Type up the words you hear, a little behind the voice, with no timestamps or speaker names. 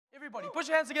Everybody, put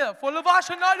your hands together for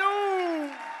Levashan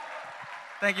Naidoo.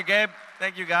 Thank you, Gabe.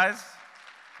 Thank you, guys.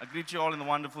 I greet you all in the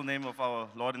wonderful name of our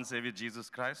Lord and Savior, Jesus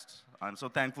Christ. I'm so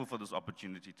thankful for this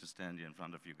opportunity to stand here in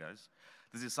front of you guys.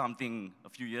 This is something a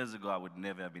few years ago I would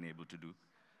never have been able to do.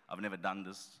 I've never done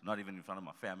this, not even in front of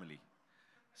my family.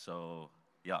 So,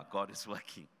 yeah, God is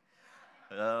working.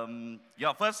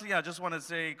 Firstly, I just want to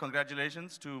say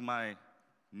congratulations to my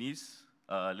niece,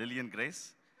 Lillian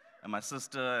Grace, and my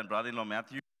sister and brother-in-law,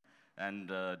 Matthew, and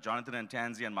Jonathan and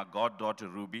Tansy, and my goddaughter,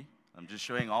 Ruby. I'm just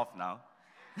showing off now.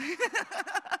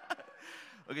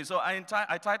 Okay, so I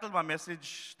titled my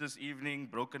message this evening,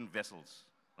 Broken Vessels,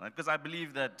 right? Because I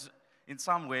believe that in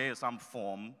some way or some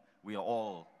form, we are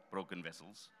all broken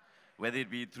vessels, whether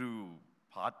it be through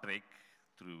heartbreak,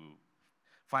 through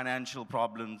financial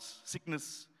problems,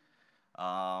 sickness.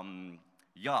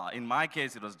 In my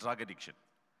case, it was drug addiction.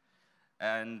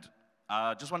 And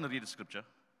I just want to read a scripture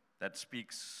that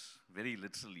speaks very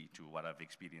literally to what I've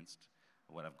experienced,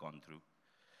 what I've gone through.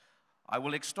 I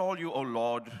will extol you, O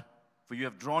Lord, for you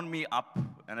have drawn me up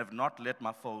and have not let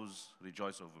my foes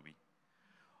rejoice over me.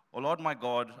 O Lord my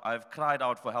God, I have cried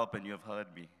out for help and you have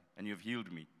heard me and you have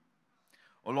healed me.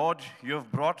 O Lord, you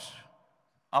have brought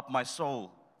up my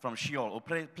soul from Sheol, O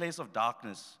place of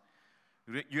darkness.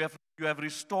 You have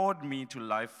restored me to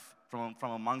life from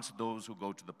amongst those who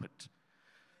go to the pit.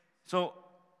 So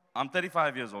I'm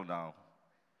 35 years old now,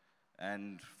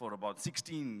 and for about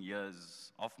 16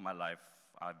 years of my life,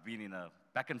 I've been in a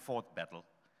back and forth battle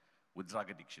with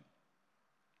drug addiction.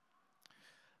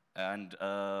 And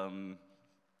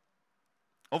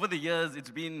over the years,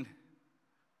 it's been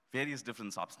various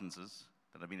different substances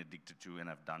that I've been addicted to and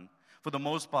I've done. For the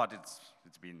most part,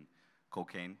 it's been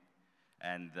cocaine.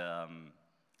 And,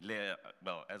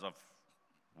 as of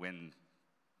when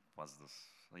was this?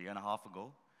 A year and a half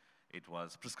ago, it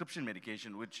was prescription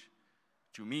medication, which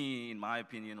to me, in my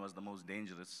opinion, was the most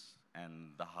dangerous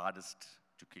and the hardest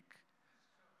to kick.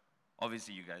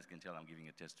 Obviously, you guys can tell I'm giving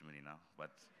a testimony now,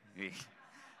 but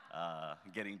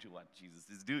getting to what Jesus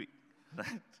is doing,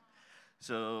 right?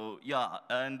 So,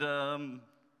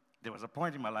 there was a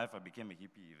point in my life I became a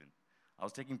hippie even. I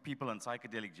was taking people on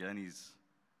psychedelic journeys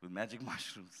with magic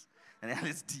mushrooms and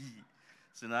LSD.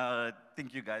 So now I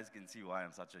think you guys can see why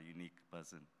I'm such a unique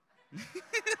person.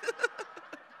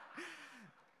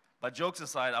 But jokes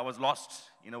aside, I was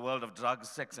lost in a world of drugs,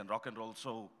 sex, and rock and roll.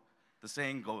 So the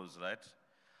saying goes, right?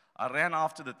 I ran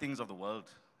after the things of the world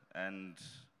and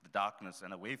the darkness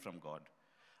and away from God.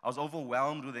 I was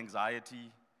overwhelmed with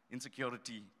anxiety,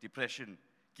 insecurity, depression,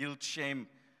 guilt, shame,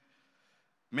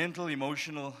 mental,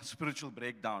 emotional, spiritual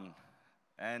breakdown.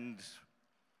 And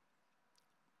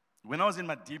when I was in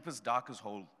my deepest, darkest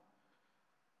hole,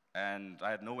 and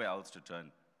I had nowhere else to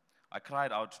turn, I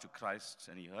cried out to Christ,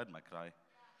 and he heard my cry.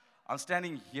 I'm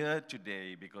standing here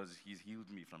today because he's healed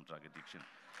me from drug addiction.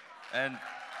 And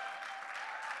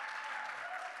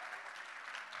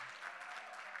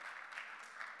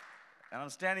I'm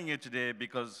standing here today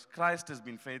because Christ has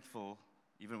been faithful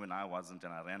even when I wasn't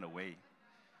and I ran away.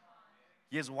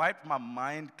 He has wiped my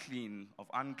mind clean of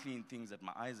unclean things that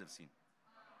my eyes have seen.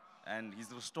 And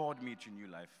he's restored me to new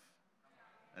life.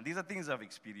 And these are things I've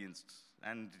experienced.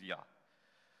 And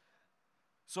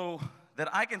so that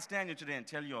I can stand here today and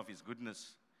tell you of his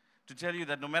goodness, to tell you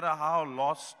that no matter how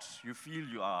lost you feel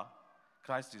you are,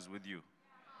 Christ is with you.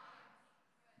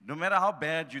 No matter how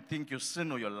bad you think your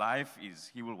sin or your life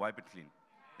is, he will wipe it clean,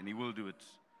 and he will do it.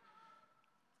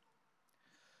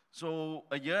 So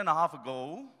a year and a half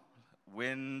ago,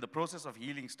 when the process of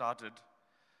healing started,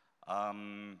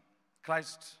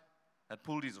 Christ had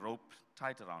pulled his rope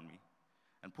tight around me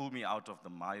and pulled me out of the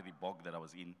miry bog that I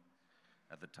was in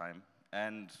at the time.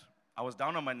 And I was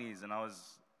down on my knees, and I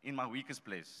was in my weakest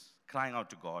place, crying out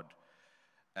to God.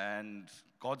 And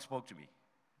God spoke to me,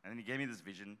 and he gave me this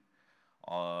vision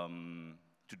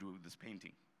to do this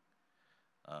painting,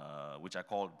 which I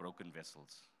called Broken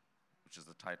Vessels, which is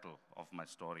the title of my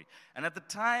story. And at the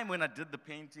time when I did the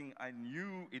painting, I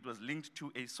knew it was linked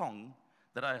to a song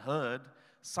that I heard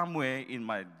somewhere in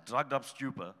my drugged up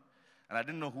stupor, and I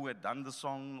didn't know who had done the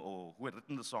song or who had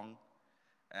written the song.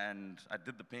 And I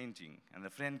did the painting, and a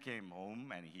friend came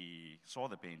home, and he saw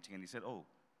the painting, and he said, "Oh,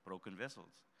 Broken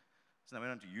Vessels." So I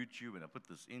went onto YouTube, and I put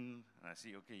this in, and I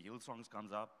see, okay, Hillsongs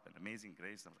comes up, and Amazing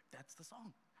Grace. I'm like, that's the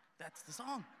song. That's the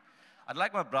song. I'd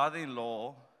like my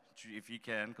brother-in-law, if he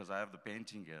can, because I have the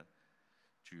painting here,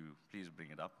 to please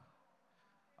bring it up.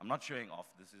 I'm not showing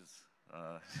off. This is...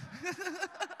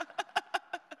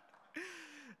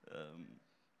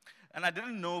 And I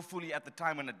didn't know fully at the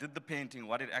time when I did the painting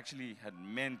what it actually had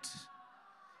meant.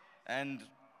 And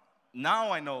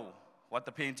now I know what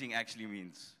the painting actually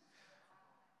means.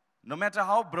 No matter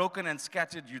how broken and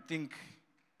scattered you think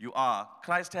you are,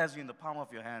 Christ has you in the palm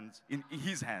of your hands, in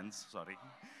his hands, sorry.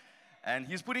 And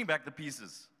he's putting back the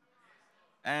pieces.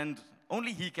 And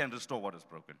only he can restore what is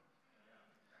broken.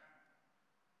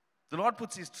 The Lord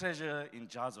puts his treasure in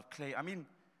jars of clay. I mean,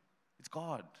 it's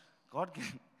God. God can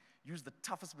use the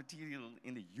toughest material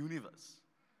in the universe.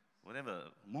 Whatever,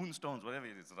 moonstones, whatever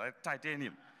it is, right?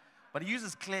 Titanium. But he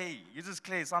uses clay,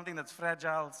 something that's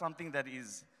fragile, something that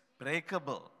is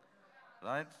breakable,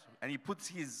 right? And he puts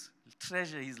his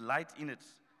treasure, his light in it.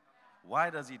 Why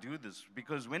does he do this?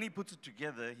 Because when he puts it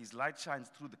together, his light shines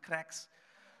through the cracks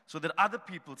so that other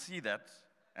people see that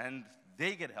and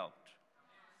they get helped,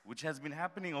 which has been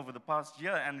happening over the past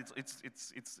year. And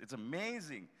it's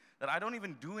amazing that I don't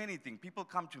even do anything. People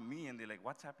come to me and they're like,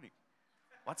 what's happening?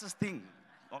 What's this thing?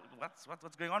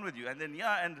 What's going on with you? And then,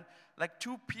 and like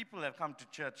 2 people have come to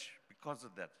church because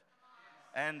of that.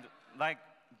 And like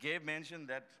Gabe mentioned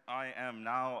that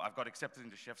I've got accepted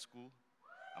into chef school.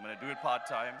 I'm going to do it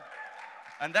part-time.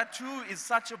 And that too is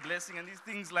such a blessing. And these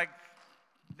things like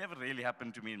never really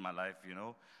happened to me in my life, you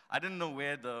know. I didn't know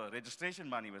where the registration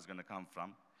money was going to come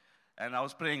from. And I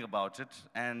was praying about it.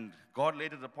 And God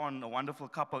laid it upon a wonderful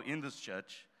couple in this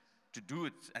church to do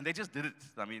it. And they just did it.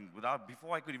 I mean,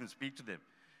 before I could even speak to them.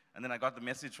 And then I got the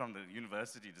message from the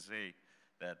university to say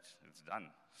that it's done.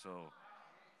 So,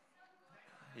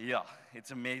 yeah,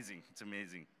 it's amazing. It's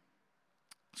amazing.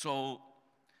 So,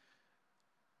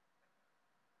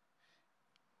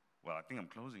 well, I think I'm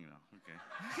closing now. Okay.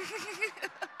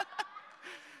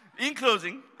 In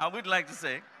closing, I would like to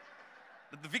say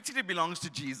that the victory belongs to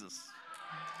Jesus.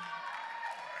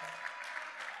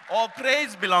 All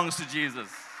praise belongs to Jesus.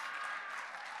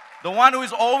 The one who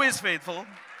is always faithful,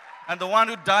 and the one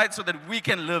who died so that we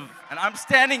can live. And I'm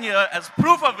standing here as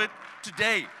proof of it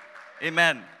today.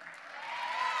 Amen.